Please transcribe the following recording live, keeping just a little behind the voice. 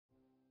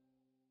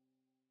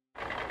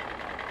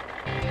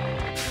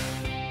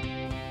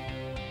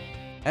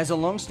As a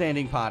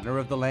long-standing partner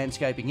of the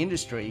landscaping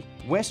industry,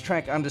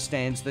 WesTrac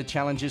understands the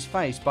challenges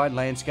faced by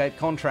landscape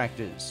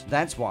contractors.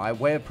 That's why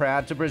we're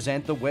proud to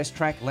present the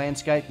WesTrac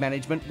Landscape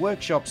Management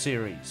Workshop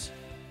Series.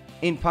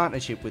 In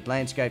partnership with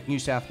Landscape New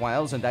South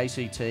Wales and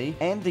ACT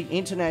and the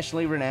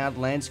internationally renowned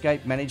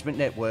Landscape Management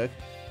Network,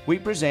 we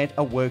present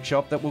a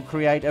workshop that will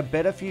create a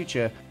better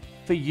future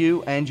for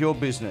you and your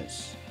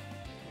business.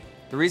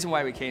 The reason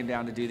why we came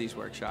down to do these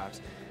workshops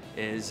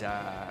is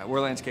we're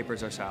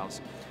landscapers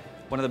ourselves.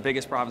 One of the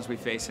biggest problems we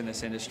face in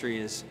this industry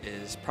is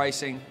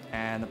pricing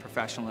and the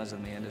professionalism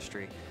in the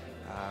industry.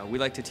 We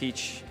like to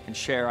teach and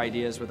share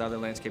ideas with other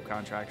landscape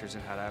contractors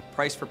on how to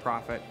price for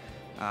profit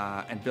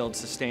and build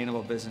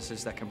sustainable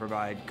businesses that can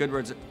provide good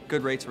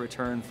rates of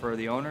return for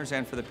the owners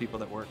and for the people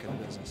that work in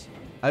the business.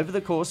 Over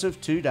the course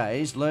of 2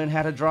 days, learn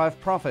how to drive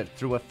profit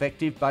through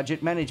effective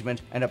budget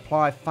management and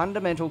apply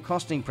fundamental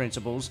costing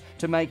principles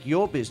to make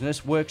your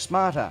business work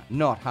smarter,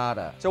 not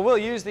harder. So we'll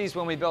use these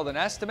when we build an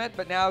estimate,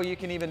 but now you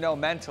can even know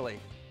mentally,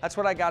 that's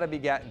what I got to be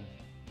getting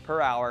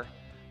per hour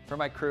for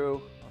my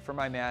crew, for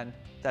my men.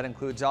 That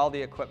includes all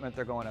the equipment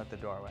they're going out the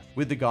door with.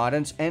 With the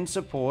guidance and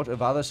support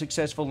of other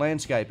successful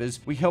landscapers,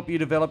 we help you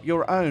develop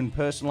your own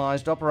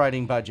personalised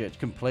operating budget,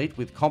 complete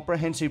with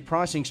comprehensive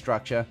pricing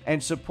structure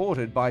and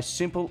supported by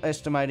simple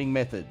estimating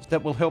methods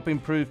that will help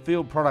improve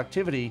field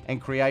productivity and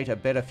create a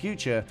better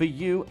future for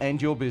you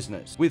and your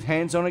business. With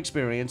hands-on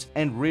experience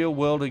and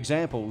real-world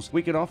examples,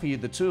 we can offer you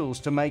the tools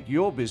to make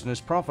your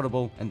business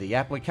profitable, and the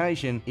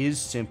application is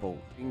simple.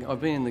 I've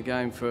been in the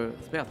game for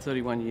about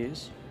 31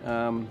 years.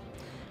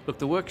 Look,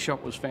 the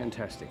workshop was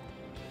fantastic.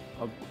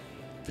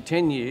 For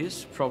 10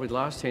 years, probably the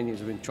last 10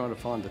 years, I've been trying to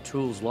find the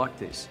tools like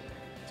this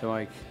to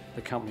make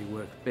the company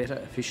work better,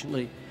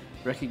 efficiently,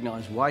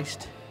 recognise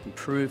waste,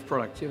 improve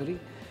productivity,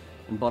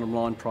 and bottom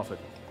line profit.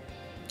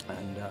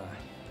 And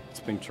it's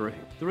been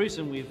terrific. The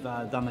reason we've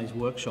done these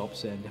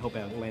workshops and to help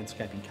our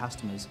landscaping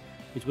customers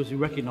is because we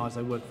recognise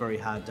they work very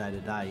hard day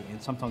to day,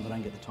 and sometimes they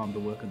don't get the time to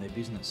work on their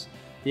business.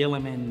 The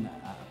LMN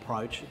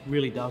approach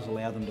really does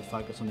allow them to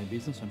focus on their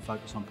business and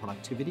focus on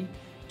productivity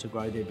to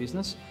grow their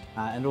business,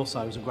 and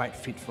also is a great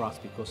fit for us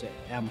because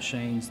our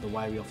machines, the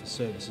way we offer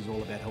service, is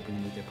all about helping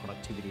them with their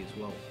productivity as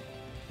well.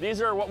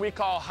 These are what we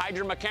call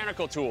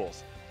hydromechanical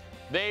tools.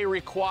 They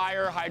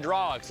require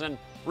hydraulics, and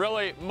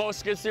really most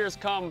skid steers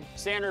come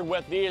standard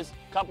with these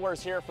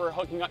couplers here for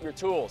hooking up your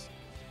tools.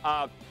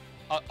 A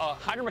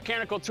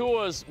hydromechanical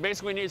tool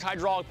basically needs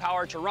hydraulic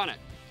power to run it.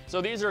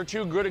 So these are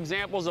two good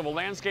examples of a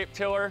landscape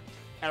tiller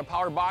and a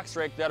power box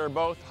rake that are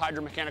both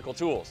hydromechanical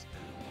tools.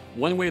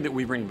 One way that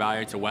we bring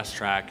value to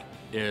WesTrac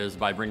is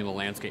by bringing the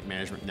landscape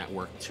management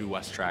network to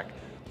WesTrac.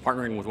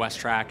 Partnering with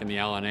WesTrac and the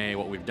LNA,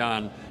 what we've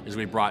done is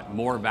we've brought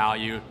more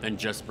value than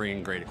just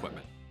bringing great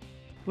equipment.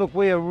 Look,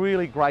 we are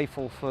really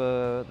grateful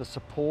for the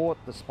support,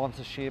 the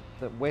sponsorship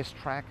that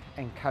WesTrac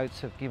and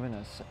Coates have given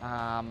us.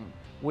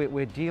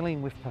 We're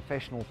dealing with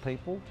professional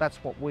people. That's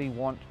what we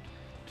want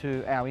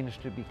to our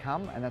industry to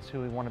become, and that's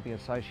who we want to be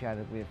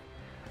associated with.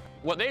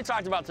 What they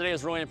talked about today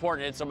is really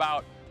important. It's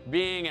about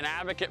being an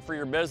advocate for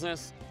your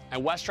business,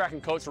 and WesTrac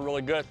and Coates are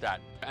really good at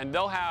that. And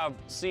they'll have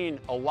seen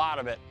a lot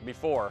of it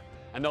before,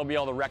 and they'll be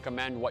able to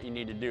recommend what you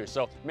need to do.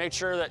 So make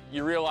sure that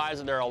you realize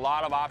that there are a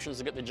lot of options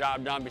to get the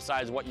job done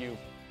besides what you've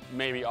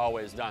maybe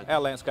always done. Our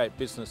landscape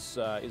business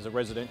is a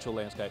residential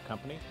landscape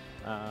company.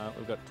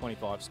 We've got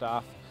 25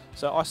 staff.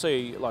 So I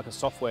see like a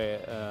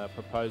software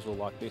proposal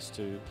like this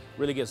to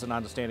really get us an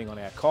understanding on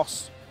our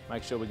costs,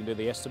 make sure we can do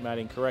the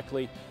estimating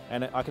correctly,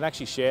 and I can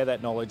actually share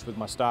that knowledge with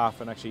my staff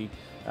and actually,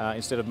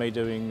 instead of me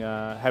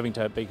having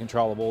to be in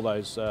control of all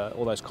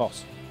those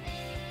costs.